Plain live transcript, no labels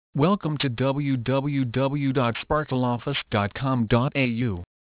Welcome to www.sparkleoffice.com.au.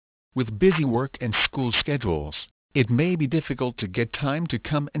 With busy work and school schedules, it may be difficult to get time to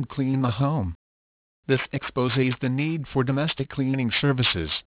come and clean the home. This exposes the need for domestic cleaning services.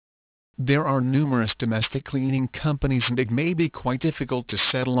 There are numerous domestic cleaning companies and it may be quite difficult to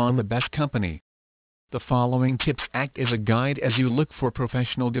settle on the best company. The following tips act as a guide as you look for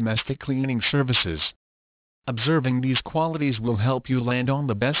professional domestic cleaning services. Observing these qualities will help you land on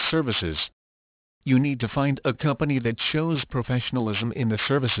the best services. You need to find a company that shows professionalism in the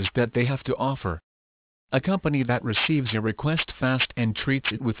services that they have to offer. A company that receives your request fast and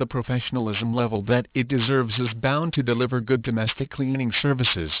treats it with the professionalism level that it deserves is bound to deliver good domestic cleaning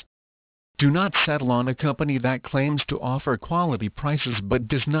services. Do not settle on a company that claims to offer quality prices but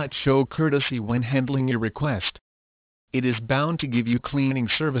does not show courtesy when handling your request. It is bound to give you cleaning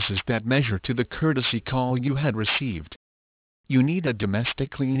services that measure to the courtesy call you had received. You need a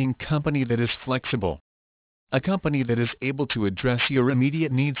domestic cleaning company that is flexible. A company that is able to address your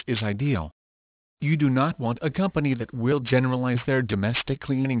immediate needs is ideal. You do not want a company that will generalize their domestic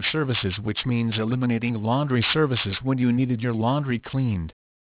cleaning services, which means eliminating laundry services when you needed your laundry cleaned.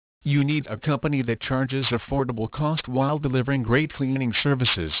 You need a company that charges affordable cost while delivering great cleaning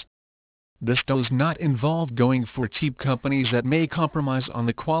services. This does not involve going for cheap companies that may compromise on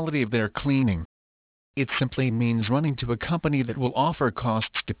the quality of their cleaning. It simply means running to a company that will offer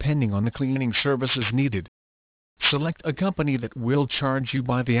costs depending on the cleaning services needed. Select a company that will charge you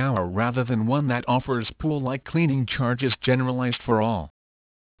by the hour rather than one that offers pool-like cleaning charges generalized for all.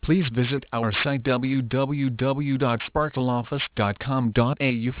 Please visit our site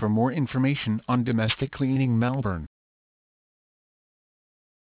www.sparkleoffice.com.au for more information on domestic cleaning Melbourne.